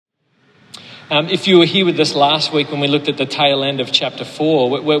If you were here with us last week when we looked at the tail end of chapter 4,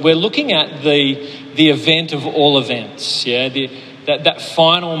 we're looking at the event of all events, that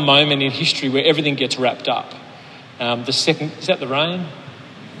final moment in history where everything gets wrapped up. The second, is that the rain?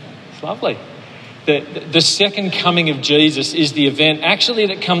 It's lovely. The second coming of Jesus is the event actually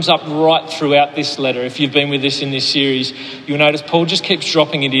that comes up right throughout this letter. If you've been with us in this series, you'll notice Paul just keeps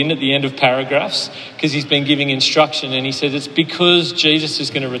dropping it in at the end of paragraphs because he's been giving instruction, and he says it's because Jesus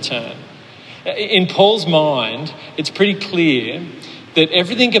is going to return. In Paul's mind, it's pretty clear that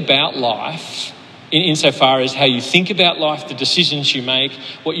everything about life, insofar as how you think about life, the decisions you make,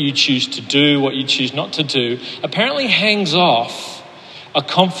 what you choose to do, what you choose not to do, apparently hangs off a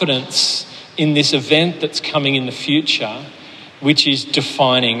confidence in this event that's coming in the future, which is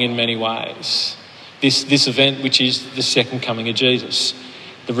defining in many ways. This event, which is the second coming of Jesus,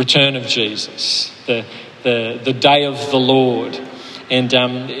 the return of Jesus, the day of the Lord. And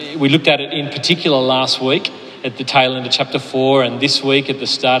we looked at it in particular last week at the tail end of chapter 4, and this week at the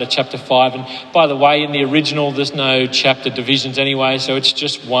start of chapter 5. And by the way, in the original, there's no chapter divisions anyway, so it's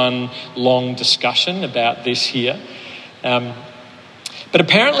just one long discussion about this here. But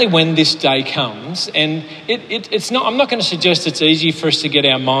apparently when this day comes, and it's not, I'm not going to suggest it's easy for us to get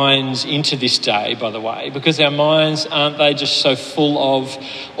our minds into this day, by the way, because our minds, aren't they just so full of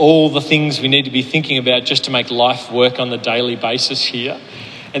all the things we need to be thinking about just to make life work on the daily basis here?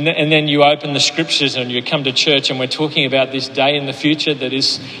 And then you open the scriptures and you come to church and we're talking about this day in the future that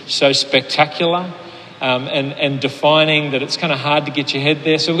is so spectacular and defining that it's kind of hard to get your head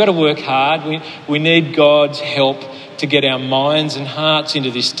there. So we've got to work hard. We need God's help to get our minds and hearts into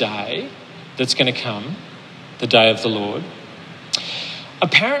this day that's going to come, the day of the Lord.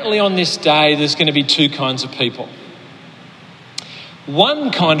 Apparently on this day, there's going to be two kinds of people. One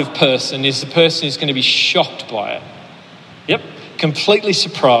kind of person is the person who's going to be shocked by it. Yep, completely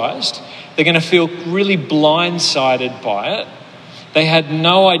surprised. They're going to feel really blindsided by it. They had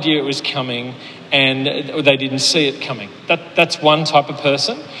no idea it was coming, and they didn't see it coming. That's one type of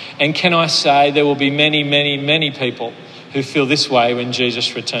person. And can I say there will be many, many, many people who feel this way when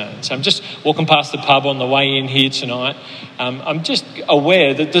Jesus returns. I'm just walking past the pub on the way in here tonight. I'm just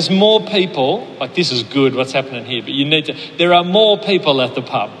aware that there's more people, like this is good what's happening here, but there are more people at the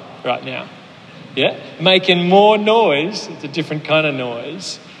pub right now. Yeah? Making more noise. It's a different kind of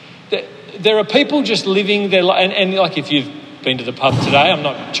noise. There are people just living their life, and like if you've been to the pub today, I'm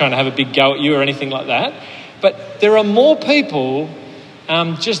not trying to have a big go at you or anything like that, but there are more people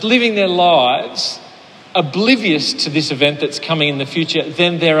just living their lives oblivious to this event that's coming in the future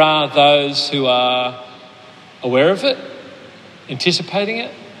than there are those who are aware of it, anticipating it.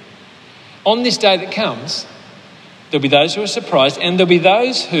 On this day that comes, there'll be those who are surprised, and there'll be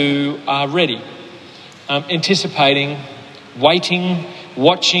those who are ready, anticipating, waiting,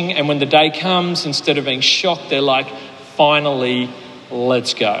 watching, and when the day comes, instead of being shocked, they're like, finally,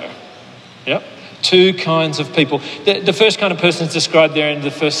 let's go. Yep. Two kinds of people. The first kind of person is described there in the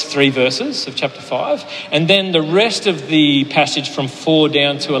first 3 verses of chapter 5. And then the rest of the passage from 4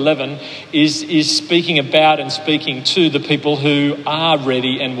 down to 11 is speaking about and speaking to the people who are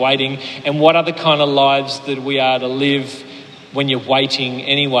ready and waiting, and what are the kind of lives that we are to live when you're waiting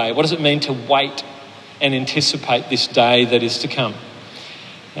anyway. What does it mean to wait and anticipate this day that is to come?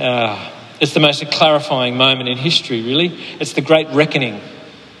 It's the most clarifying moment in history, really. It's the great reckoning.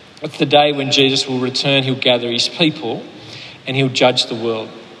 It's the day when Jesus will return, he'll gather his people, and he'll judge the world.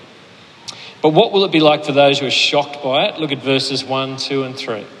 But what will it be like for those who are shocked by it? Look at verses 1, 2 and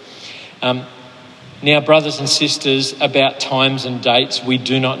 3. Now, brothers and sisters, about times and dates we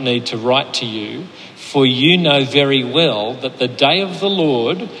do not need to write to you, for you know very well that the day of the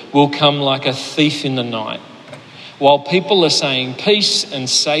Lord will come like a thief in the night. While people are saying peace and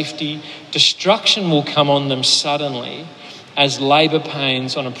safety, destruction will come on them suddenly, as labour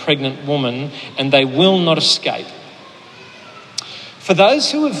pains on a pregnant woman, and they will not escape. For those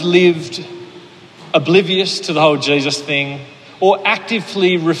who have lived oblivious to the whole Jesus thing, or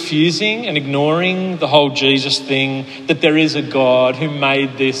actively refusing and ignoring the whole Jesus thing, that there is a God who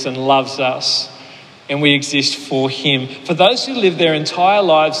made this and loves us, and we exist for him. For those who live their entire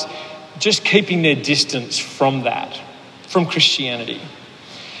lives just keeping their distance from that, from Christianity,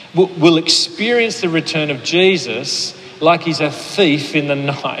 will experience the return of Jesus like he's a thief in the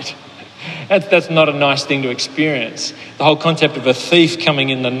night. That's not a nice thing to experience. The whole concept of a thief coming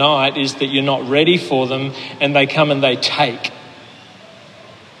in the night is that you're not ready for them and they come and they take.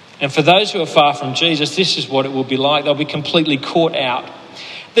 And for those who are far from Jesus, this is what it will be like. They'll be completely caught out.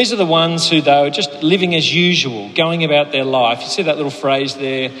 These are the ones who, though, are just living as usual, going about their life. You see that little phrase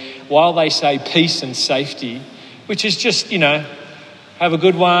there, while they say peace and safety, which is just, have a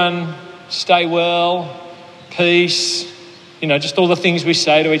good one, stay well, peace, just all the things we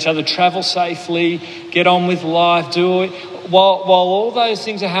say to each other, travel safely, get on with life, do it. While all those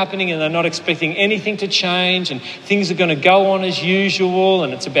things are happening and they're not expecting anything to change and things are going to go on as usual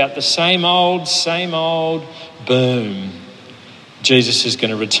and it's about the same old, boom, Jesus is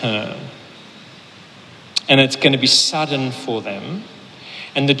going to return. And it's going to be sudden for them.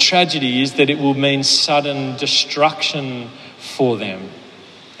 And the tragedy is that it will mean sudden destruction for them.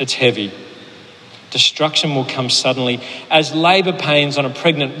 It's heavy. Destruction will come suddenly. As labour pains on a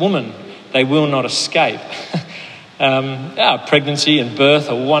pregnant woman, they will not escape. Pregnancy and birth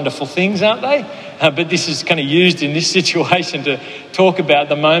are wonderful things, aren't they? But this is kind of used in this situation to talk about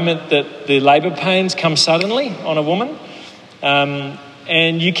the moment that the labour pains come suddenly on a woman.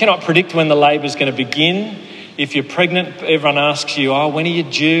 And you cannot predict when the labour is going to begin. If you're pregnant, everyone asks you, when are you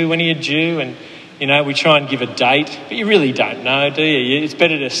due? When are you due? And, we try and give a date, but you really don't know, do you?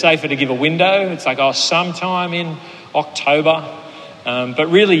 It's safer to give a window. It's like, sometime in October.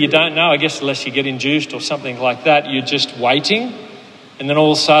 But really you don't know, I guess, unless you get induced or something like that. You're just waiting. And then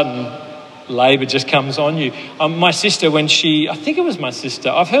all of a sudden, labour just comes on you. My sister, I think it was my sister,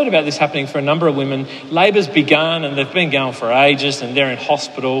 I've heard about this happening for a number of women. Labour's begun and they've been going for ages and they're in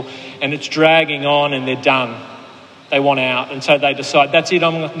hospital and it's dragging on and they're done. They want out. And so they decide, that's it,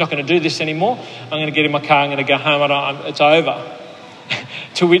 I'm not going to do this anymore. I'm going to get in my car, I'm going to go home, it's over.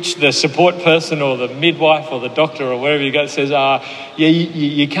 To which the support person or the midwife or the doctor or wherever you go says,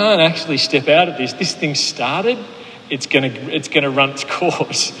 you can't actually step out of this. This thing started, it's going to run its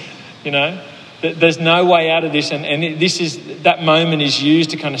course. There's no way out of this, and that moment is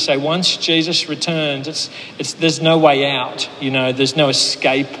used to kind of say once Jesus returns, there's no way out. There's no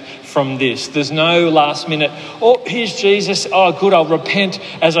escape from this. There's no last minute, here's Jesus, good, I'll repent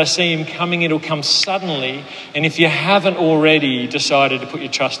as I see him coming. It'll come suddenly, and if you haven't already decided to put your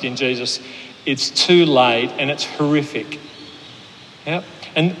trust in Jesus, it's too late and it's horrific. Yeah,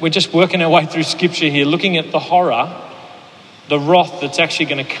 and we're just working our way through Scripture here, looking at the horror, the wrath that's actually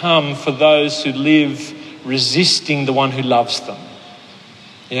going to come for those who live resisting the one who loves them.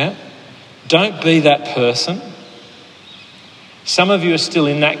 Yeah? Don't be that person. Some of you are still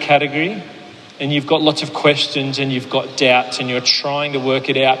in that category and you've got lots of questions and you've got doubts and you're trying to work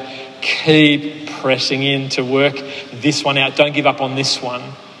it out. Keep pressing in to work this one out. Don't give up on this one.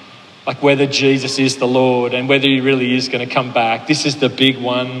 Like whether Jesus is the Lord and whether he really is going to come back. This is the big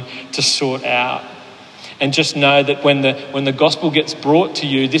one to sort out. And just know that when the gospel gets brought to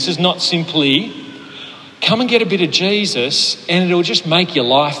you, this is not simply come and get a bit of Jesus and it'll just make your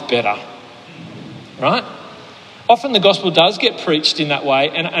life better. Right? Often the gospel does get preached in that way,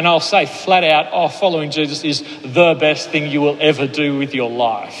 and I'll say flat out, following Jesus is the best thing you will ever do with your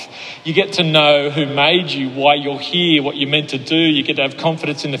life. You get to know who made you, why you're here, what you're meant to do. You get to have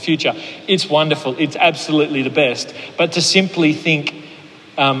confidence in the future. It's wonderful. It's absolutely the best. But to simply think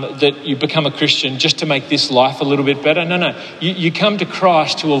that you become a Christian just to make this life a little bit better, no. You come to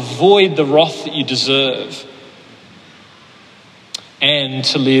Christ to avoid the wrath that you deserve and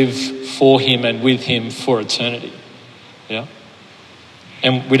to live for him and with him for eternity. Yeah?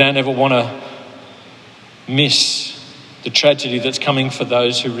 And we don't ever want to miss the tragedy that's coming for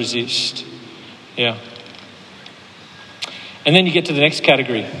those who resist. Yeah. And then you get to the next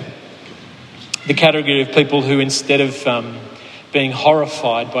category. The category of people who, instead of being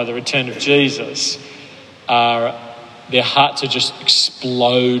horrified by the return of Jesus, their hearts are just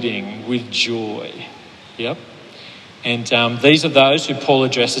exploding with joy. Yep. And these are those who Paul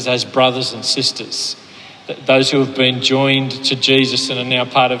addresses as brothers and sisters. Those who have been joined to Jesus and are now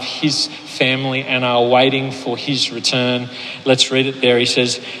part of his family and are waiting for his return. Let's read it there. He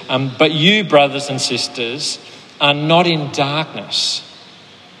says, but you, brothers and sisters, are not in darkness,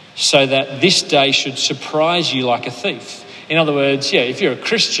 so that this day should surprise you like a thief. In other words, if you're a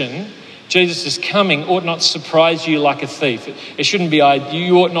Christian, Jesus' coming ought not surprise you like a thief. It shouldn't be,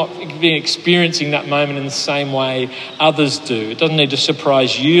 you ought not be experiencing that moment in the same way others do. It doesn't need to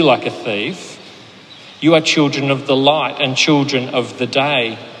surprise you like a thief. You are children of the light and children of the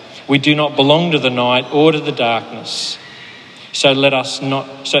day. We do not belong to the night or to the darkness. So let us not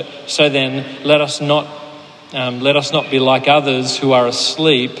be like others who are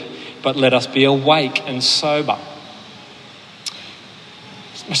asleep, but let us be awake and sober.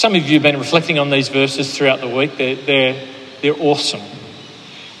 Some of you have been reflecting on these verses throughout the week. They're awesome.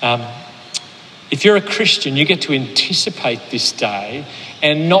 If you're a Christian, you get to anticipate this day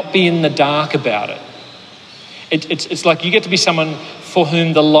and not be in the dark about it. It's like you get to be someone for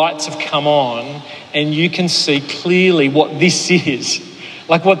whom the lights have come on and you can see clearly what this is,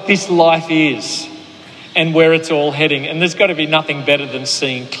 like what this life is. and where it's all heading. And there's got to be nothing better than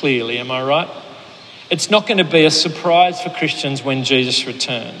seeing clearly, am I right? It's not going to be a surprise for Christians when Jesus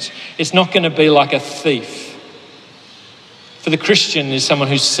returns. It's not going to be like a thief. For the Christian is someone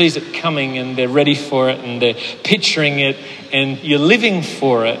who sees it coming and they're ready for it and they're picturing it and you're living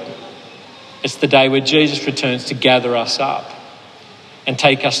for it. It's the day where Jesus returns to gather us up and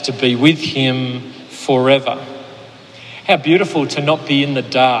take us to be with him forever. How beautiful to not be in the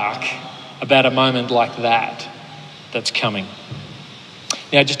dark about a moment like that that's coming.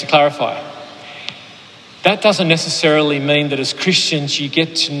 Now, just to clarify, that doesn't necessarily mean that as Christians you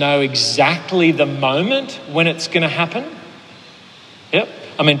get to know exactly the moment when it's going to happen. Yep.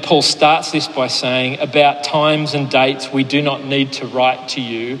 I mean, Paul starts this by saying, about times and dates we do not need to write to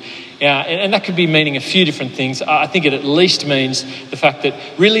you. And that could be meaning a few different things. I think it at least means the fact that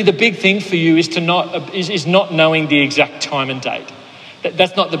really the big thing for you is not knowing the exact time and date.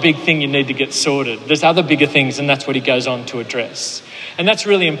 That's not the big thing you need to get sorted. There's other bigger things, and that's what he goes on to address. And that's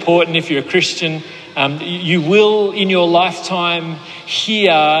really important if you're a Christian. You will, in your lifetime,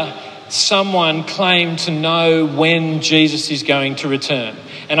 hear someone claim to know when Jesus is going to return.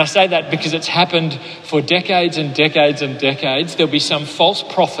 And I say that because it's happened for decades and decades and decades. There'll be some false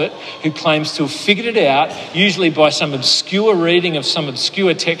prophet who claims to have figured it out, usually by some obscure reading of some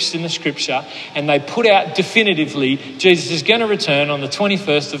obscure text in the scripture, and they put out definitively, Jesus is going to return on the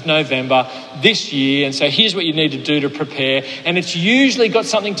 21st of November this year, and so here's what you need to do to prepare. And it's usually got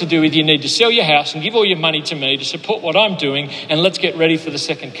something to do with you need to sell your house and give all your money to me to support what I'm doing, and let's get ready for the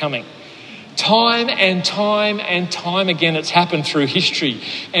second coming. Time and time and time again, it's happened through history.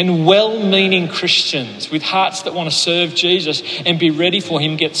 And well-meaning Christians with hearts that want to serve Jesus and be ready for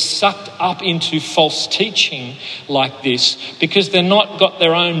him get sucked up into false teaching like this because they're not got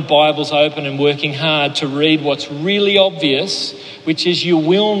their own Bibles open and working hard to read what's really obvious, which is you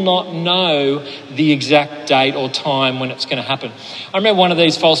will not know the exact date or time when it's going to happen. I remember one of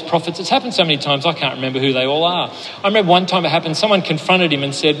these false prophets, it's happened so many times I can't remember who they all are. I remember one time it happened, someone confronted him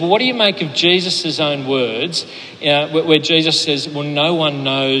and said, well, what do you make of Jesus' own words where Jesus says, well, no one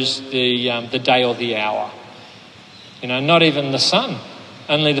knows the day or the hour. Not even the Son,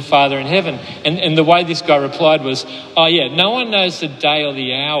 only the Father in heaven. And the way this guy replied was, oh yeah, no one knows the day or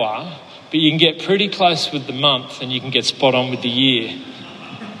the hour, but you can get pretty close with the month and you can get spot on with the year.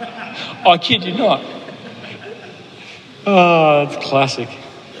 I kid you not. Oh, it's classic.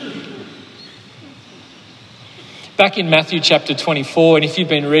 Back in Matthew chapter 24, and if you've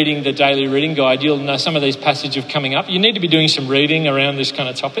been reading the Daily Reading Guide, you'll know some of these passages have coming up. You need to be doing some reading around this kind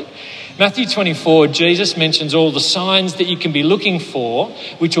of topic. Matthew 24, Jesus mentions all the signs that you can be looking for,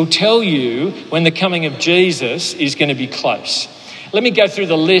 which will tell you when the coming of Jesus is going to be close. Let me go through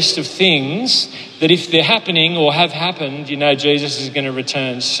the list of things that if they're happening or have happened, Jesus is going to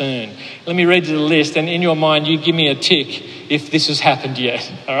return soon. Let me read you the list, and in your mind, you give me a tick if this has happened yet,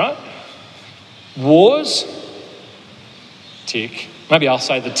 all right? Wars, tick. Maybe I'll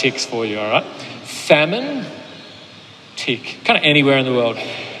say the ticks for you, all right? Famine, tick. Kind of anywhere in the world.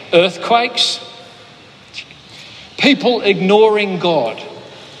 Earthquakes, tick. People ignoring God.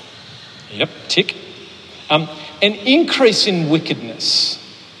 Yep, tick. An increase in wickedness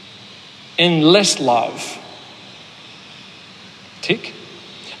and less love. Tick.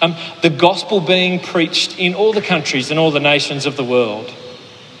 The gospel being preached in all the countries and all the nations of the world.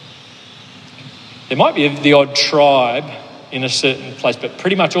 There might be the odd tribe in a certain place, but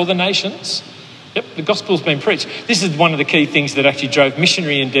pretty much all the nations. Yep, the gospel's been preached. This is one of the key things that actually drove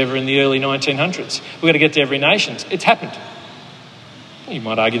missionary endeavour in the early 1900s. We've got to get to every nation. It's happened. You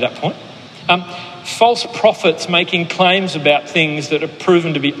might argue that point. False prophets making claims about things that are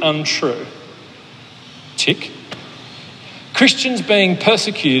proven to be untrue. Tick. Christians being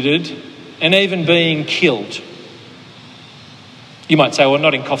persecuted and even being killed. You might say, well,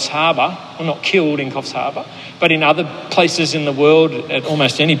 not in Coffs Harbour, or not killed in Coffs Harbour, but in other places in the world, at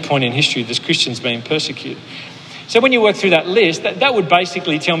almost any point in history, there's Christians being persecuted. So when you work through that list, that would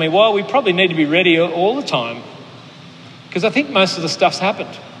basically tell me, well, we probably need to be ready all the time, because I think most of the stuff's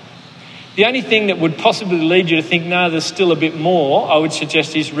happened. The only thing that would possibly lead you to think, no, there's still a bit more, I would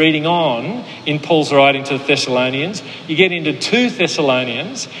suggest is reading on in Paul's writing to the Thessalonians. You get into 2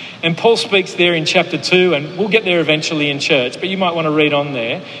 Thessalonians, and Paul speaks there in chapter 2, and we'll get there eventually in church, but you might want to read on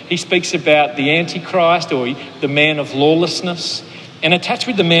there. He speaks about the Antichrist, or the man of lawlessness. And attached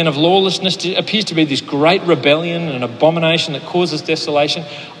with the man of lawlessness appears to be this great rebellion and abomination that causes desolation.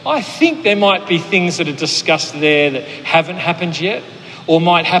 I think there might be things that are discussed there that haven't happened yet, or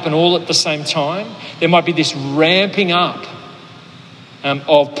might happen all at the same time. There might be this ramping up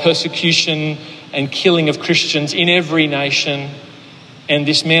of persecution and killing of Christians in every nation. and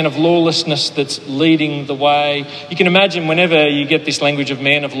this man of lawlessness that's leading the way. You can imagine whenever you get this language of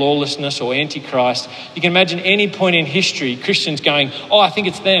man of lawlessness or antichrist, you can imagine any point in history, Christians going, oh, I think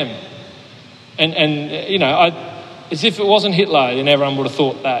it's them. And you know, as if it wasn't Hitler, then everyone would have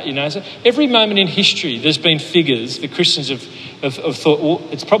thought that, you know. So every moment in history, there's been figures that Christians have thought, well,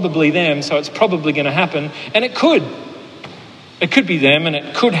 it's probably them, so it's probably going to happen. And it could. It could be them and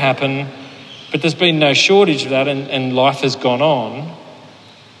it could happen, but there's been no shortage of that and life has gone on.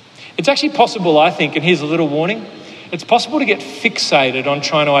 It's actually possible, I think, and here's a little warning, it's possible to get fixated on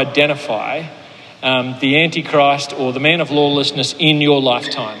trying to identify the Antichrist or the man of lawlessness in your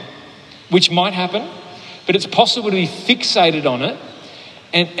lifetime, which might happen, but it's possible to be fixated on it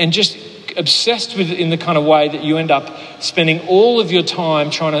and just obsessed with it in the kind of way that you end up spending all of your time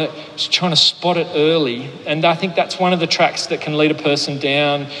trying to spot it early. And I think that's one of the tracks that can lead a person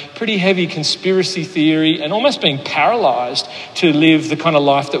down pretty heavy conspiracy theory and almost being paralysed to live the kind of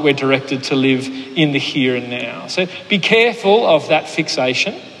life that we're directed to live in the here and now. So be careful of that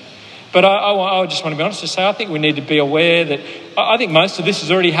fixation. But I just want to be honest to say I think we need to be aware that I think most of this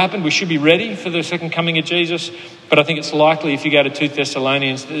has already happened. We should be ready for the second coming of Jesus. But I think it's likely if you go to 2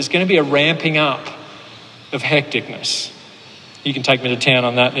 Thessalonians that there's going to be a ramping up of hecticness. You can take me to town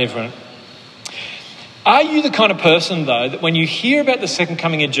on that, everyone. Are you the kind of person, though, that when you hear about the second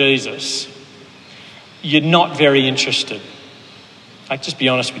coming of Jesus, you're not very interested? Like, just be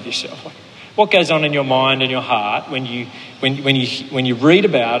honest with yourself. Like, what goes on in your mind and your heart when you read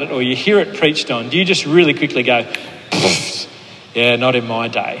about it or you hear it preached on? Do you just really quickly go, yeah, not in my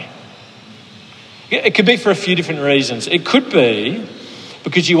day? It could be for a few different reasons. It could be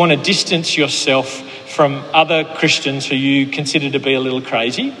because you want to distance yourself from other Christians who you consider to be a little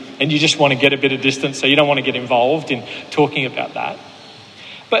crazy and you just want to get a bit of distance, so you don't want to get involved in talking about that.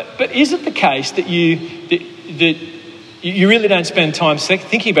 But is it the case that you really don't spend time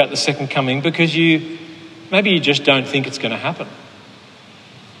thinking about the second coming because maybe you just don't think it's going to happen?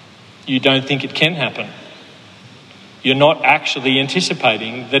 You don't think it can happen. You're not actually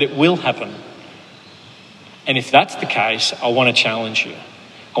anticipating that it will happen. And if that's the case, I want to challenge you.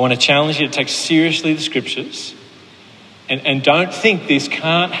 I want to challenge you to take seriously the scriptures and don't think this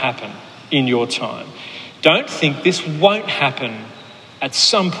can't happen in your time. Don't think this won't happen at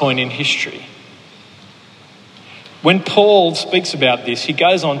some point in history. When Paul speaks about this, he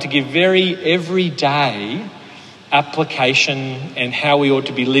goes on to give very everyday application and how we ought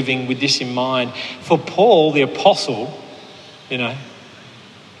to be living with this in mind. For Paul, the apostle, you know,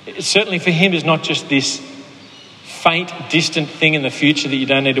 certainly for him is not just this faint, distant thing in the future that you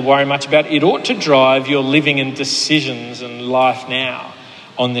don't need to worry much about. It ought to drive your living and decisions and life now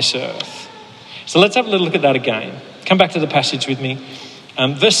on this earth. So let's have a little look at that again. Come back to the passage with me.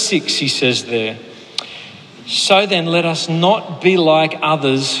 Verse 6, he says there, so then let us not be like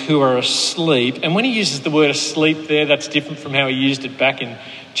others who are asleep. And when he uses the word asleep there, that's different from how he used it back in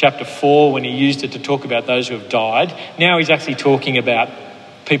chapter 4 when he used it to talk about those who have died. Now he's actually talking about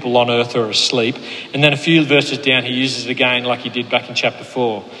people on earth who are asleep. And then a few verses down, he uses it again like he did back in chapter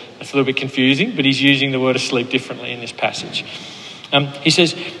 4. It's a little bit confusing, but he's using the word asleep differently in this passage. He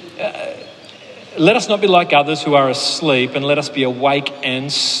says, let us not be like others who are asleep, and let us be awake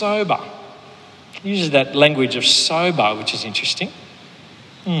and sober. He uses that language of sober, which is interesting.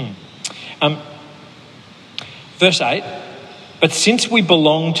 Verse 8, but since we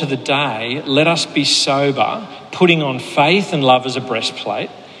belong to the day, let us be sober, putting on faith and love as a breastplate,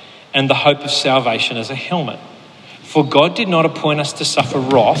 and the hope of salvation as a helmet. For God did not appoint us to suffer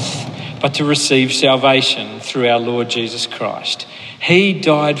wrath, but to receive salvation through our Lord Jesus Christ. He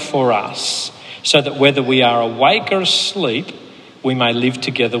died for us, so that whether we are awake or asleep, we may live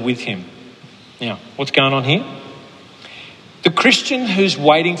together with him. Now, what's going on here? The Christian who's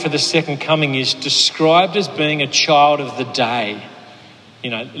waiting for the second coming is described as being a child of the day. You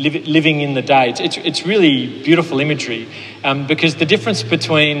know, living in the day. It's really beautiful imagery because the difference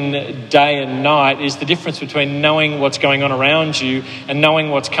between day and night is the difference between knowing what's going on around you and knowing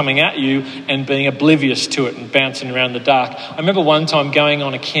what's coming at you and being oblivious to it and bouncing around the dark. I remember one time going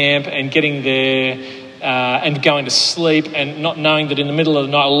on a camp and getting there and going to sleep and not knowing that in the middle of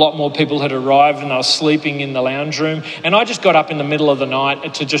the night a lot more people had arrived and I was sleeping in the lounge room, and I just got up in the middle of the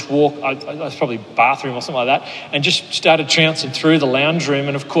night to just walk, I was probably bathroom or something like that, and just started trouncing through the lounge room,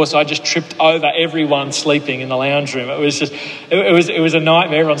 and of course I just tripped over everyone sleeping in the lounge room. It was a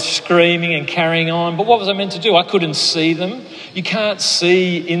nightmare, everyone's screaming and carrying on, but what was I meant to do? I couldn't see them. You can't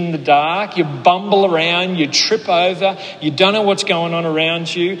see in the dark. You bumble around, you trip over, you don't know what's going on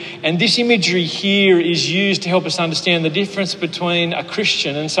around you. And this imagery here is used to help us understand the difference between a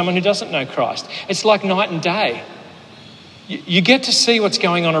Christian and someone who doesn't know Christ. It's like night and day. you get to see what's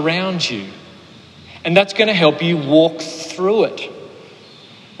going on around you. And that's going to help you walk through it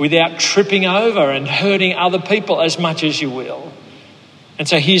without tripping over and hurting other people as much as you will. And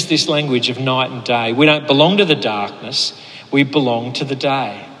so here's this language of night and day. We don't belong to the darkness, we belong to the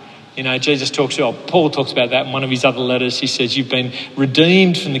day. You know, Paul talks about that in one of his other letters. He says, you've been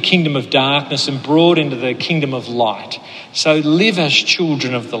redeemed from the kingdom of darkness and brought into the kingdom of light. So live as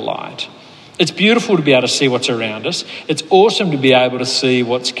children of the light. It's beautiful to be able to see what's around us. It's awesome to be able to see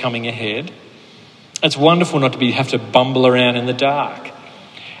what's coming ahead. It's wonderful not to have to bumble around in the dark.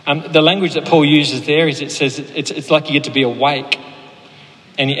 The language that Paul uses there is it says it's like you get to be awake.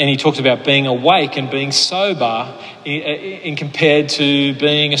 And he talks about being awake and being sober in compared to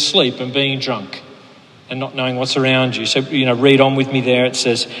being asleep and being drunk and not knowing what's around you. So, read on with me there. It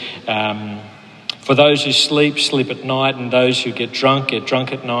says, for those who sleep, sleep at night, and those who get drunk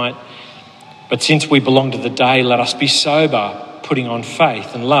at night. But since we belong to the day, let us be sober, putting on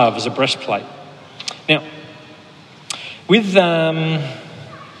faith and love as a breastplate. Now, with...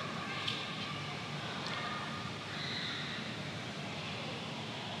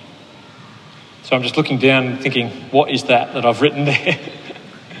 So I'm just looking down and thinking, what is that I've written there?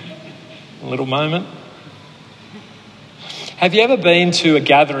 A little moment. Have you ever been to a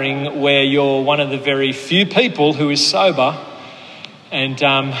gathering where you're one of the very few people who is sober and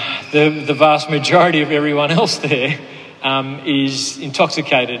the vast majority of everyone else there is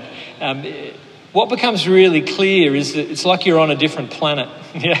intoxicated? What becomes really clear is that it's like you're on a different planet.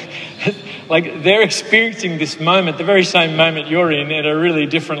 Yeah, like they're experiencing this moment, the very same moment you're in, at a really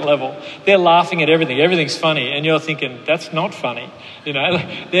different level. They're laughing at everything. Everything's funny, and you're thinking, that's not funny.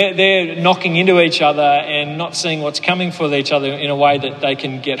 They're knocking into each other and not seeing what's coming for each other in a way that they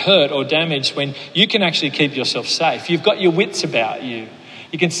can get hurt or damaged when you can actually keep yourself safe. You've got your wits about you.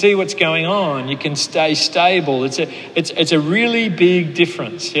 You can see what's going on. You can stay stable. It's a really big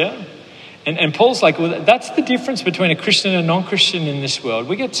difference, yeah? And Paul's like, well, that's the difference between a Christian and a non-Christian in this world.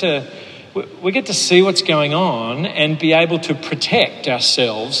 We get to see what's going on and be able to protect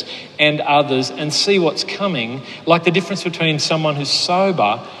ourselves and others and see what's coming, like the difference between someone who's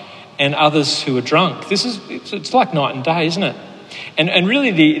sober and others who are drunk. It's like night and day, isn't it? And really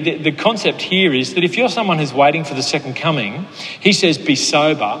the concept here is that if you're someone who's waiting for the second coming, he says be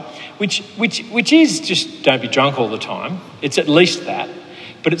sober, which is just don't be drunk all the time. It's at least that.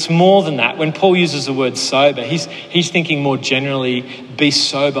 But it's more than that. When Paul uses the word sober, he's thinking more generally, be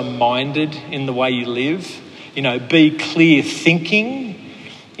sober-minded in the way you live. Be clear thinking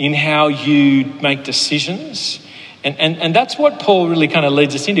in how you make decisions. And that's what Paul really kind of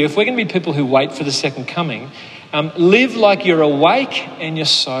leads us into. If we're going to be people who wait for the second coming, live like you're awake and you're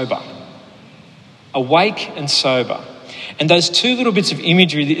sober. Awake and sober. And those two little bits of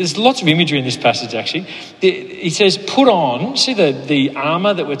imagery, there's lots of imagery in this passage actually. He says, put on, see the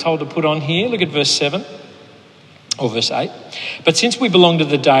armour that we're told to put on here? Look at verse 7 or verse 8. But since we belong to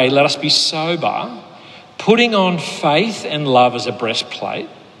the day, let us be sober, putting on faith and love as a breastplate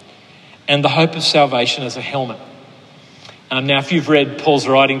and the hope of salvation as a helmet. Now, if you've read Paul's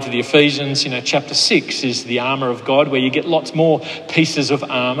writing to the Ephesians, chapter 6 is the armour of God where you get lots more pieces of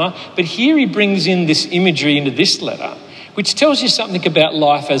armour. But here he brings in this imagery into this letter, which tells you something about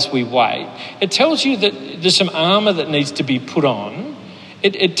life as we wait. It tells you that there's some armour that needs to be put on.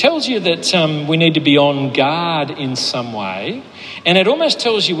 It tells you that we need to be on guard in some way. And it almost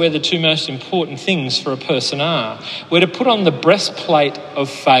tells you where the two most important things for a person are. We're to put on the breastplate of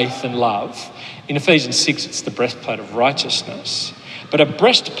faith and love. In Ephesians 6, it's the breastplate of righteousness. But a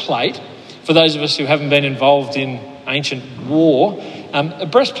breastplate, for those of us who haven't been involved in ancient war, a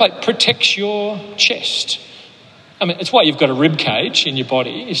breastplate protects your chest. It's why you've got a rib cage in your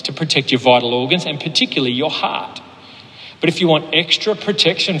body, is to protect your vital organs and particularly your heart. But if you want extra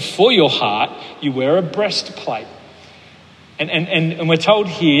protection for your heart, you wear a breastplate. And we're told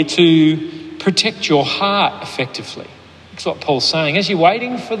here to protect your heart effectively. That's what Paul's saying. As you're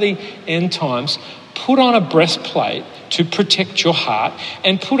waiting for the end times, put on a breastplate to protect your heart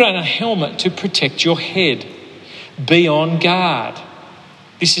and put on a helmet to protect your head. Be on guard.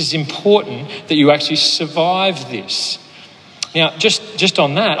 This is important that you actually survive this. Now, just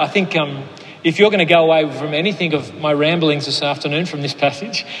on that, I think if you're going to go away from anything of my ramblings this afternoon from this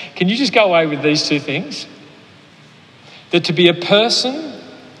passage, can you just go away with these two things? That to be a person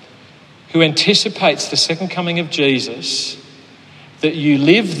who anticipates the second coming of Jesus, that you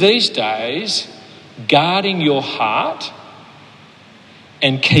live these days guarding your heart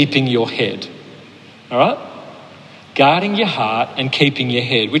and keeping your head. All right? guarding your heart and keeping your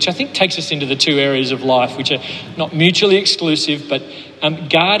head, which I think takes us into the two areas of life which are not mutually exclusive, but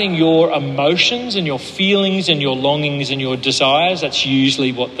guarding your emotions and your feelings and your longings and your desires. That's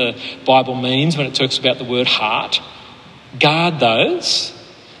usually what the Bible means when it talks about the word heart. Guard those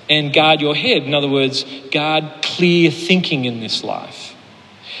and guard your head. In other words, guard clear thinking in this life.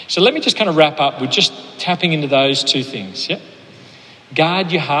 So let me just kind of wrap up with just tapping into those two things. Yeah?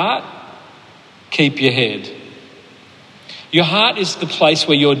 Guard your heart, keep your head. Your heart is the place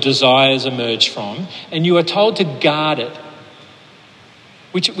where your desires emerge from, and you are told to guard it,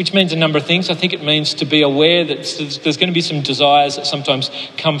 which means a number of things. I think it means to be aware that there's going to be some desires that sometimes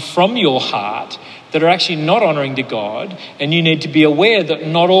come from your heart that are actually not honouring to God, and you need to be aware that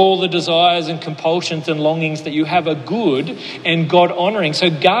not all the desires and compulsions and longings that you have are good and God-honouring. So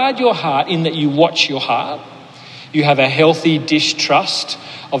guard your heart in that you watch your heart. You have a healthy distrust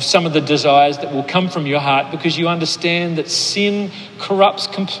of some of the desires that will come from your heart because you understand that sin corrupts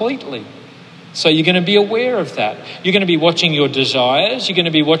completely. So you're going to be aware of that. You're going to be watching your desires. You're going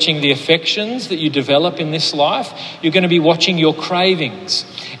to be watching the affections that you develop in this life. You're going to be watching your cravings.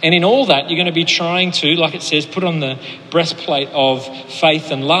 And in all that, you're going to be trying to, like it says, put on the breastplate of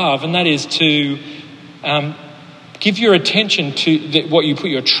faith and love, and that is to give your attention to what you put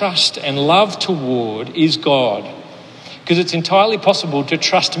your trust and love toward is God. Because it's entirely possible to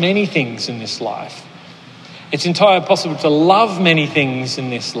trust many things in this life. It's entirely possible to love many things in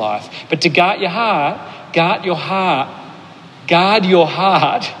this life. But to guard your heart,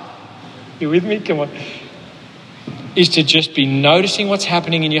 you with me? Come on. Is to just be noticing what's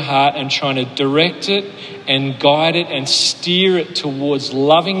happening in your heart and trying to direct it and guide it and steer it towards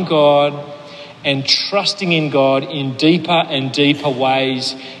loving God and trusting in God in deeper and deeper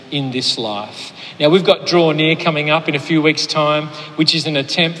ways in this life. Now, we've got Draw Near coming up in a few weeks' time, which is an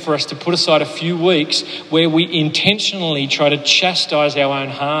attempt for us to put aside a few weeks where we intentionally try to chastise our own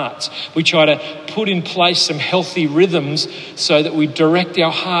hearts. We try to put in place some healthy rhythms so that we direct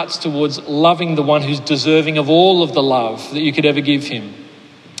our hearts towards loving the one who's deserving of all of the love that you could ever give him.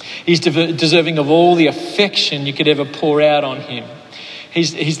 He's deserving of all the affection you could ever pour out on him.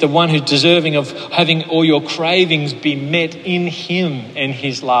 He's the one who's deserving of having all your cravings be met in him and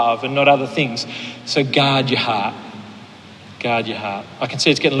his love and not other things. So guard your heart. Guard your heart. I can see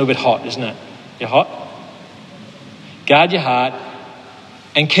it's getting a little bit hot, isn't it? You're hot? Guard your heart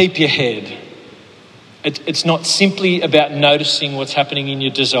and keep your head. It's not simply about noticing what's happening in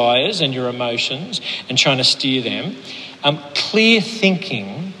your desires and your emotions and trying to steer them. Clear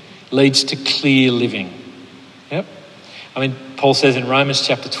thinking leads to clear living. Yep. I mean, Paul says in Romans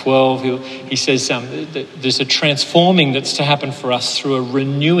chapter 12, he says that there's a transforming that's to happen for us through a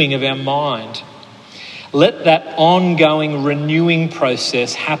renewing of our mind. Let that ongoing renewing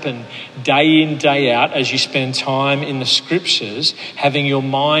process happen day in, day out as you spend time in the scriptures, having your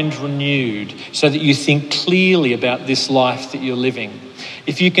mind renewed so that you think clearly about this life that you're living.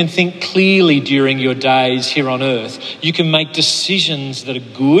 If you can think clearly during your days here on earth, you can make decisions that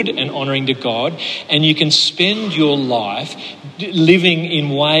are good and honouring to God, and you can spend your life living in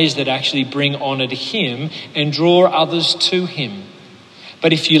ways that actually bring honour to him and draw others to him.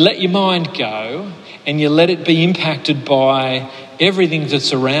 But if you let your mind go and you let it be impacted by everything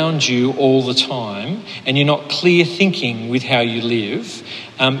that's around you all the time, and you're not clear thinking with how you live,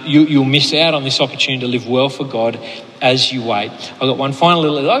 you'll miss out on this opportunity to live well for God as you wait. I've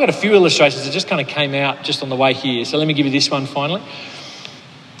got a few illustrations that just kind of came out just on the way here. So let me give you this one finally.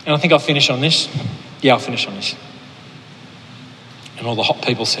 And I think I'll finish on this. Yeah, I'll finish on this. And all the hot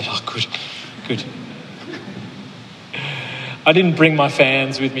people said, oh, good. I didn't bring my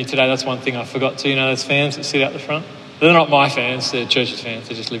fans with me today. That's one thing I forgot to. You know those fans that sit out the front? They're not my fans. They're church's fans.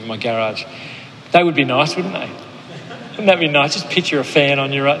 They just live in my garage. They would be nice, wouldn't they? Wouldn't that be nice? Just picture a fan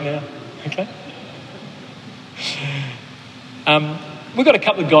on you right now. Okay? We've got a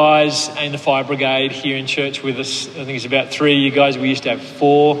couple of guys in the fire brigade here in church with us. I think it's about 3 of you guys. We used to have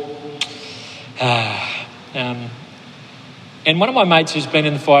 4. And one of my mates who's been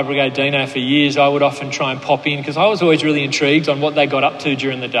in the fire brigade, Dino, for years, I would often try and pop in because I was always really intrigued on what they got up to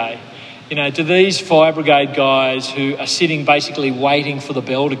during the day. You know, do these fire brigade guys who are sitting basically waiting for the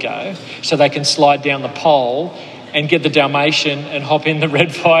bell to go so they can slide down the pole and get the Dalmatian and hop in the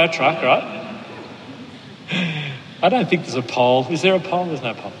red fire truck, right? I don't think there's a pole. Is there a pole? There's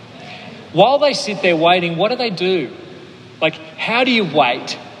no pole. While they sit there waiting, what do? Like, how do you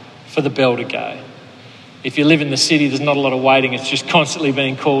wait for the bell to go? If you live in the city, there's not a lot of waiting. It's just constantly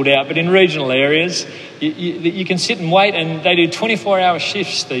being called out. But in regional areas, you can sit and wait, and they do 24-hour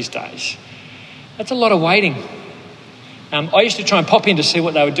shifts these days. That's a lot of waiting. I used to try and pop in to see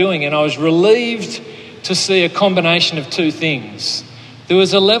what they were doing, and I was relieved to see a combination of two things. There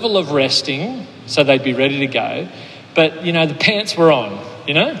was a level of resting, so they'd be ready to go, but, the pants were on,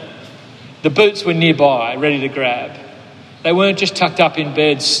 The boots were nearby, ready to grab. They weren't just tucked up in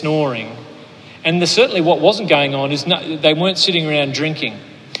bed snoring. And certainly what wasn't going on is they weren't sitting around drinking.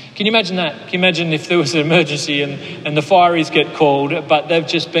 Can you imagine that? Can you imagine if there was an emergency and the fireys get called, but they've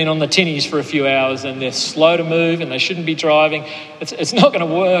just been on the tinnies for a few hours and they're slow to move and they shouldn't be driving? It's not going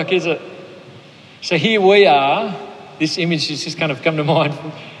to work, is it? So here we are. This image has just kind of come to mind.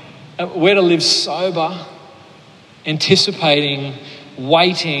 We're to live sober, anticipating,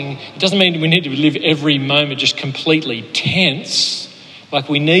 waiting. It doesn't mean we need to live every moment just completely tense. Like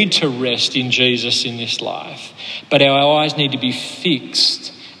we need to rest in Jesus in this life. But our eyes need to be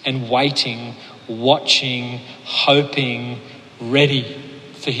fixed and waiting, watching, hoping, ready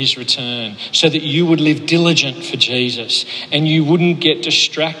for his return, so that you would live diligent for Jesus and you wouldn't get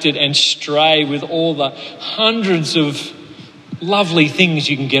distracted and stray with all the hundreds of lovely things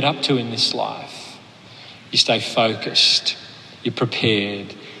you can get up to in this life. You stay focused, you're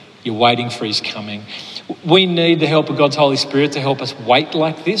prepared, you're waiting for his coming. We need the help of God's Holy Spirit to help us wait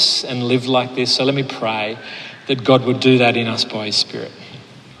like this and live like this. So let me pray that God would do that in us by his Spirit.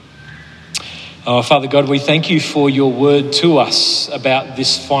 Oh, Father God, we thank you for your word to us about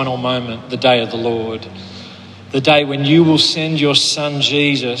this final moment, the day of the Lord, the day when you will send your Son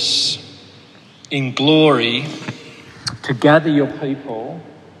Jesus in glory to gather your people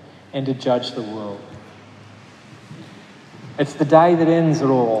and to judge the world. It's the day that ends it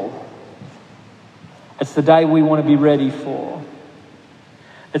all. It's the day we want to be ready for.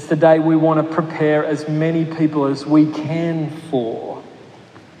 It's the day we want to prepare as many people as we can for.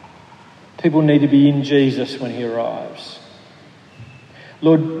 People need to be in Jesus when he arrives.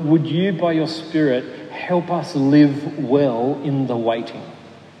 Lord, would you, by your Spirit, help us live well in the waiting?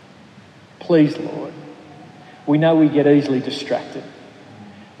 Please, Lord. We know we get easily distracted.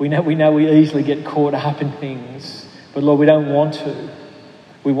 We know we easily get caught up in things. But Lord, we don't want to.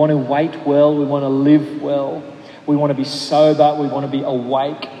 We want to wait well. We want to live well. We want to be sober. We want to be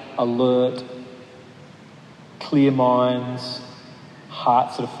awake, alert, clear minds,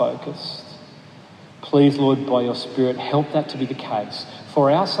 hearts that are focused. Please, Lord, by your Spirit, help that to be the case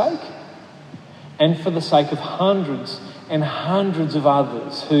for our sake and for the sake of hundreds and hundreds of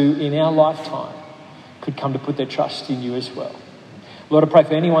others who in our lifetime could come to put their trust in you as well. Lord, I pray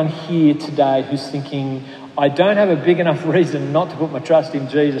for anyone here today who's thinking, I don't have a big enough reason not to put my trust in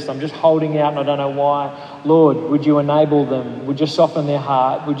Jesus. I'm just holding out and I don't know why. Lord, would you enable them? Would you soften their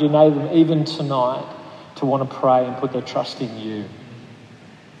heart? Would you enable them even tonight to want to pray and put their trust in you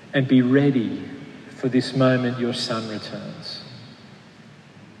and be ready for this moment your Son returns.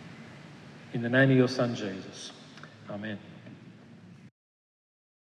 In the name of your Son, Jesus. Amen.